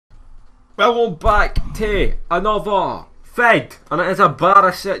Welcome back to another vid, and it is a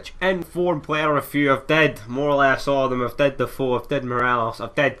Barisic in-form player review. I've did more or less all of them. I've did Defoe, I've did Morales,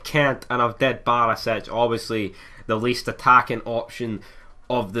 I've did Kent, and I've did Barisic. Obviously the least attacking option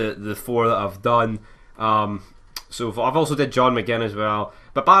of the four that I've done. So I've also did John McGinn as well.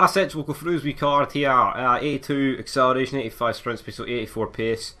 But Barisic, will go through his wee card here. 82 acceleration, 85 sprint speed, so 84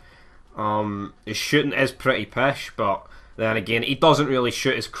 pace. His shooting is pretty pish, but then again, he doesn't really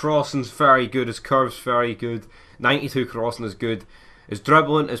shoot. His crossing's very good, his curve's very good. 92 crossing is good. His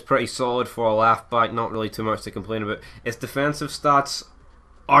dribbling is pretty solid for a left back, not really too much to complain about. His defensive stats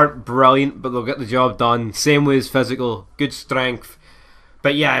aren't brilliant, but they'll get the job done. Same with his physical, good strength.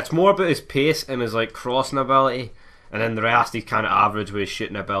 But yeah, it's more about his pace and his crossing ability, and then the rest he's kind of average with his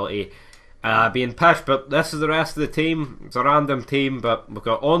shooting ability. Being pish, but this is the rest of the team. It's a random team, but we've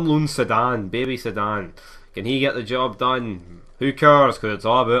got on loan Sedan, baby Sedan. Can he get the job done? Who cares? Because it's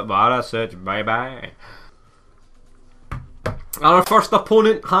all about Barisic. Bye bye. And our first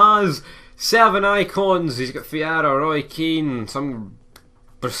opponent has 7 icons. He's got Fiera, Roy Keane, some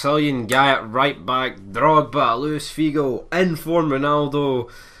Brazilian guy at right back, Drogba, Luis Figo, in-form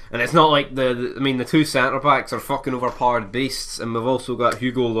Ronaldo. And it's not like the two centre backs are fucking overpowered beasts, and we've also got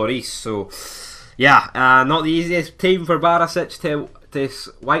Hugo Lloris. So yeah, not the easiest team for Barisic to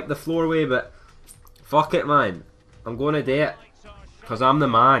wipe the floor away, but fuck it, man. I'm going to do it because I'm the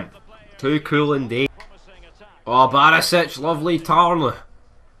man. Too cool indeed. Oh, Barisic, lovely turn.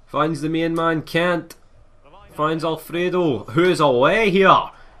 Finds the main man Kent. Finds Alfredo, who is away here.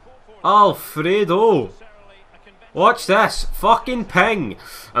 Alfredo. Watch this, fucking ping.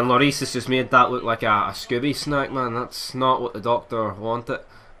 And Lloris has just made that look like a Scooby snack, man. That's not what the doctor wanted.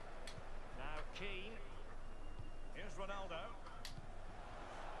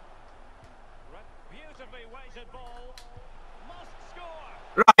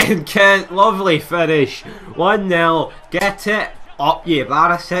 Ryan Kent, lovely finish. 1-0, get it up you.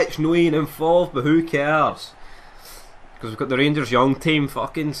 Barisic, no even involved, but who cares? Because we've got the Rangers young team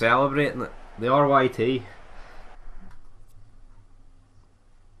fucking celebrating it. The RYT.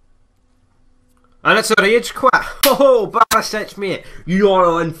 And it's a rage quit. Oh, Barisic, mate, you are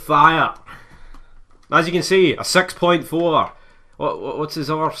on fire. As you can see, a 6.4. What's his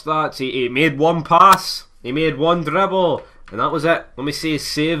other stats? He made 1 pass, he made 1 dribble, and that was it. Let me see his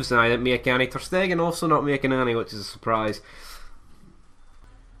saves, and I didn't make any. Ter Stegen also not making any, which is a surprise.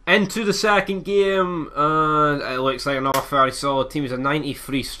 Into the second game, and it looks like another very solid team. He's a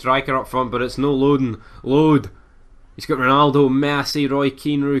 93 striker up front, but it's no loading. Load. He's got Ronaldo, Messi, Roy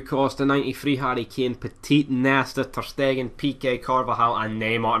Keane, Rui Costa, 93, Harry Kane, Petit, Nesta, Ter Stegen, Piqué, Carvajal, and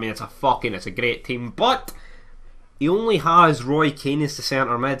Neymar. I mean, it's a great team, but he only has Roy Keane as the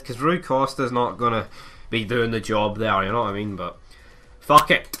centre mid, because Rui Costa's not gonna be doing the job there, you know what I mean? But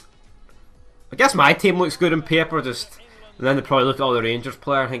fuck it. I guess my team looks good on paper, and then they probably look at all the Rangers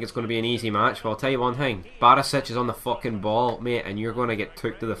players and think it's going to be an easy match. But I'll tell you one thing, Barisic is on the fucking ball, mate, and you're going to get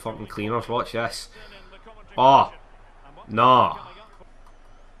took to the fucking cleaners. Watch this. Oh, no.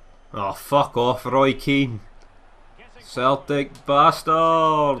 Oh, fuck off, Roy Keane. Celtic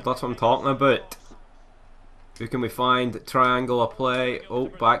bastard. That's what I'm talking about. Who can we find? Triangle of play. Oh,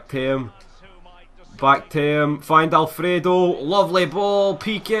 back to him. Back to him. Find Alfredo. Lovely ball.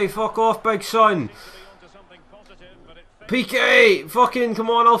 Piqué, fuck off, big son. Piqué! Fucking come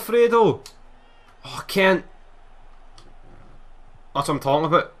on, Alfredo. Oh, Kent. That's what I'm talking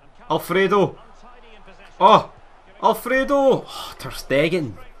about. Alfredo. Oh, Alfredo. Oh, Ter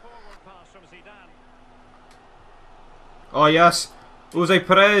Stegen. Oh, yes. Jose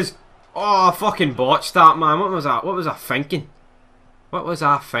Perez. Oh, I fucking botched that, man. What was that? What was I thinking? What was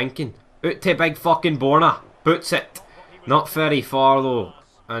I thinking? Out to big fucking Borna. Boots it. Not very far, though.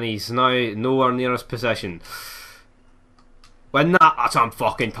 And he's now nowhere near his position. When that's what I'm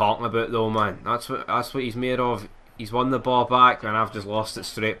fucking talking about, though, man. That's what he's made of. He's won the ball back, and I've just lost it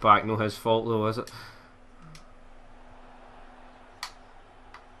straight back. No his fault, though, is it?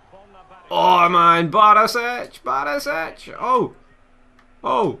 Oh, man. Barisic. Barisic. Oh.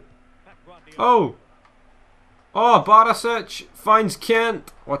 Oh. Oh. Oh, Barisic finds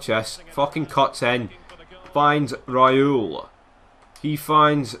Kent. Watch this. Fucking cuts in. Finds Raul. He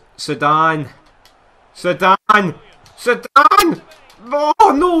finds Sedan. Sedan. Sedan!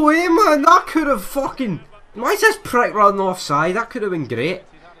 Oh, no way, man. That could have fucking... Why is this prick running offside? That could have been great.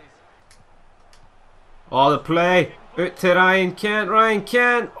 Oh, the play. Out to Ryan Kent. Ryan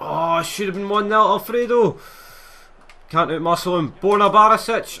Kent. Oh, should have been 1-0, Alfredo. Can't outmuscle him. Borna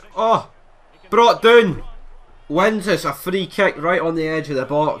Barisic. Oh, brought down. Wins us a free kick right on the edge of the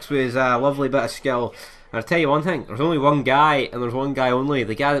box with his lovely bit of skill. And I'll tell you one thing, there's only one guy, and there's one guy only,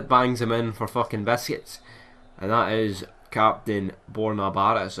 the guy that bangs him in for fucking biscuits. And that is Captain Borna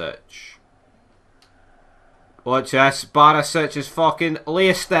Barisic. Watch this, Barisic is fucking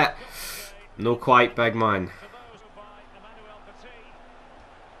laced it. No quite, big man.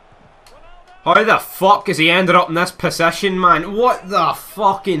 How the fuck has he ended up in this position, man? What the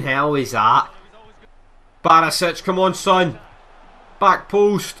fucking hell is that? Barisic, come on, son. Back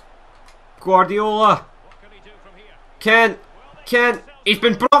post. Guardiola. Kent. He's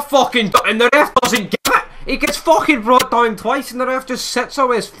been brought fucking down and the ref doesn't give it. He gets fucking brought down twice and the ref just sits there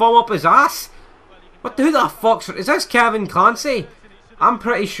with his thumb up his ass. What? Who the fuck's... Is this Kevin Clancy? I'm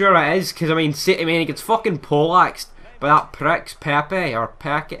pretty sure it is, because I mean he gets fucking poleaxed by that prick's Pepe, or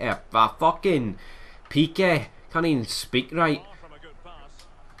Peque, fucking Pique. Can't even speak right.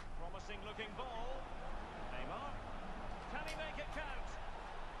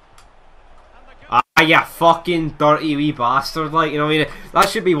 Ah, you fucking dirty wee bastard, like, you know what I mean? That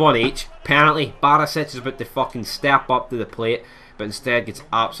should be 1-each. Penalty. Barisic is about to fucking step up to the plate, but instead gets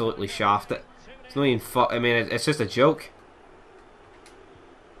absolutely shafted. It's not even I mean, it's just a joke.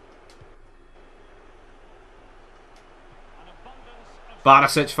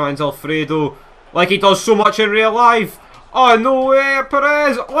 Barisic finds Alfredo, like he does so much in real life. Oh, no way,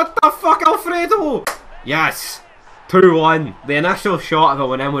 Perez! What the fuck, Alfredo? Yes! 2-1. The initial shot of it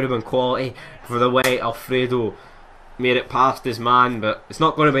went in would have been quality for the way Alfredo made it past his man, but it's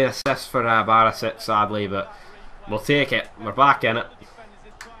not going to be an assist for Barisic, sadly, but we'll take it. We're back in it.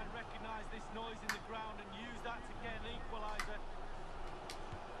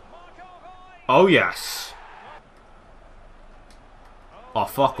 Oh, yes. Oh,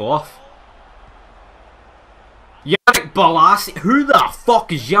 fuck off. Yannick Bolasie. Who the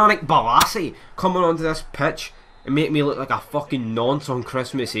fuck is Yannick Bolasie coming onto this pitch and make me look like a fucking nonce on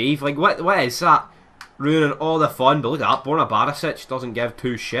Christmas Eve? Like, what is that? Ruining all the fun. But look at that. Borna Barisic doesn't give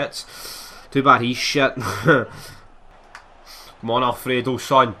two shits. Too bad he's shit. Come on, Alfredo,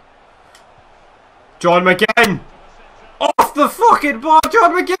 son. John McGinn. Off the fucking ball,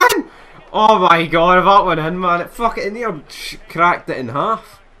 John McGinn. Oh my god, if that went in, man, it fucking near cracked it in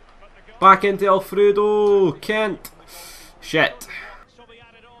half. Back into Alfredo. Kent. Shit.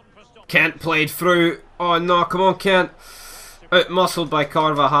 Kent played through. Oh no, come on, Kent. Out-muscled by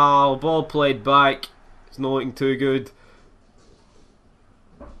Carvajal. Ball played back. It's not looking too good.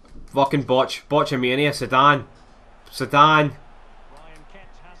 Fucking Botchamania. Sedan.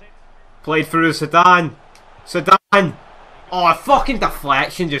 Played through Sedan. Oh, a fucking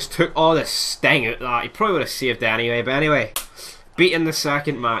deflection just took all the sting out of that. He probably would have saved it anyway. But anyway, beating the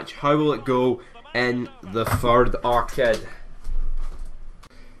second match. How will it go in the third arcade?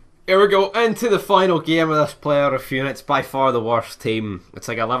 Here we go, into the final game of this player review. It's by far the worst team. It's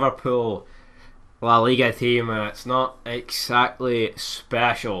like a Liverpool La Liga team, and it's not exactly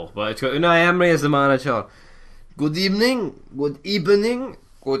special. But it's got Unai Emery as the manager. Good evening,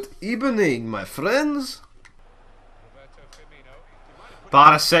 my friends.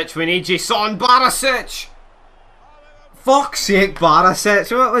 Barisic, we need you, son. Barisic! Fuck's sake,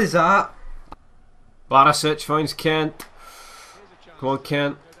 Barisic, what was that? Barisic finds Kent. Come on,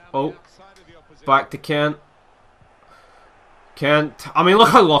 Kent. Oh, back to Kent. I mean, look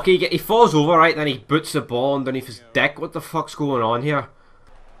how lucky he falls over, right, then he boots the ball underneath his dick. What the fuck's going on here?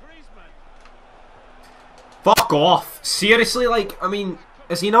 Fuck off. Seriously, like, I mean,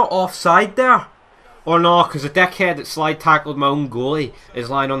 is he not offside there? Or no, because the dickhead that slide tackled my own goalie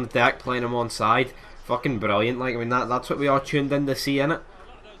is lying on the deck playing him onside. Fucking brilliant, like, I mean, that's what we are tuned in to see, innit?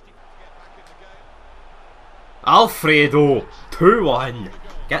 Alfredo, 2-1.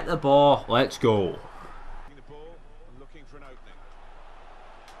 Get the ball, let's go.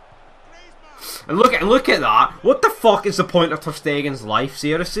 And look at that. What the fuck is the point of Ter Stegen's life?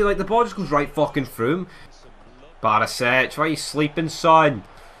 Seriously, like, the ball just goes right fucking through him. Barisic, why are you sleeping, son?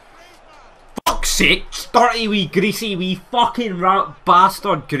 Fuck's sake, dirty wee greasy wee fucking rat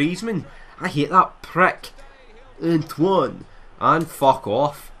bastard Griezmann. I hate that prick. Antoine. And fuck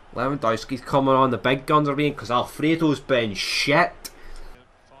off. Lewandowski's coming on, the big guns are being, because Alfredo's been shit.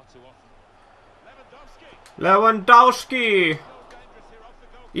 Lewandowski.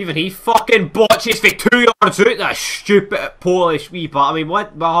 Even he fucking botches for 2 yards out, that stupid Polish wee but I mean,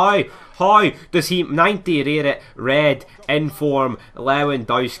 what? But how does he 90 rate it? Red, inform,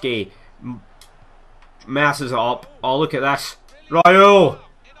 Lewandowski messes it up. Oh, look at this. Raul.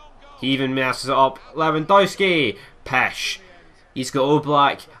 He even messes it up. Lewandowski. Pish. He's got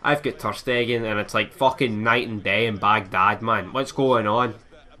Oblak. I've got Ter Stegen, and it's like fucking night and day in Baghdad, man. What's going on?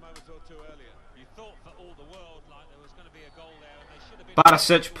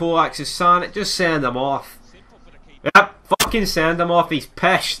 Barisic, Polak's son. Just send him off. Yep, fucking send him off. He's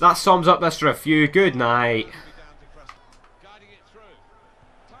pissed. That sums up this review. Good night.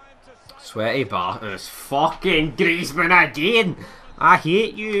 Sweaty bar. And it's fucking Griezmann again. I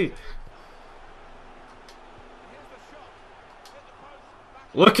hate you.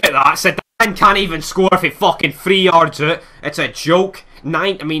 Look at that. Zidane can't even score if he fucking 3 yards out. It's a joke.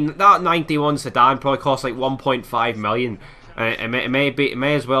 I mean, that 91 Zidane probably cost like 1.5 million. It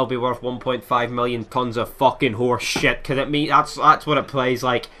may as well be worth 1.5 million tons of fucking horse shit. Cause that's what it plays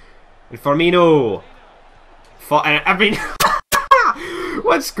like. And Firmino. I mean,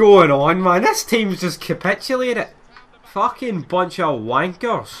 what's going on, man? This team's just capitulated. Fucking bunch of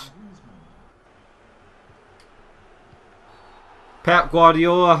wankers. Pep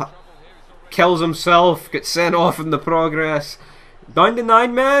Guardiola kills himself, gets sent off in the progress. Down to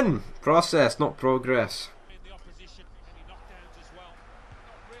 9 men. Process, not progress.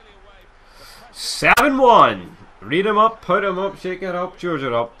 7-1. Read him up, put him up, shake it up, George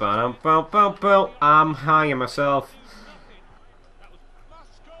it up. I'm hanging myself.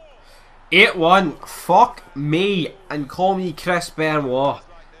 8-1. Fuck me and call me Chris Benoit.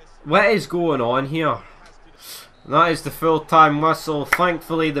 What is going on here? That is the full-time whistle.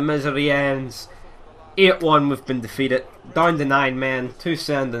 Thankfully the misery ends. 8-1, we've been defeated. Down to 9 men, 2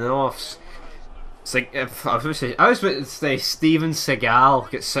 sending offs. It's like, I was about to say Steven Seagal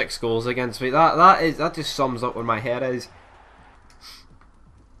gets 6 goals against me. That just sums up where my head is.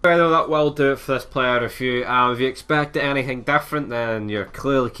 Well, that will do it for this player review. If you expected anything different, then you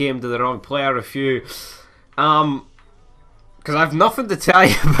clearly came to the wrong player review. Because I've nothing to tell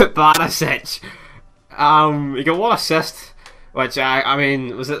you about Barisic. He got 1 assist, which I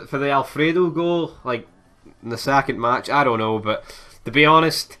mean, was it for the Alfredo goal, like in the second match? I don't know, but to be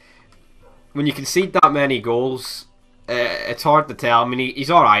honest, when you concede that many goals, it's hard to tell. I mean, he's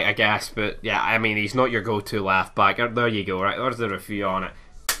all right, I guess, but yeah, I mean, he's not your go-to left back. There you go, right? There's the review on it.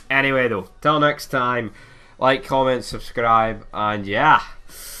 Anyway, though, till next time, like, comment, subscribe, and yeah,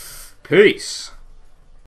 peace.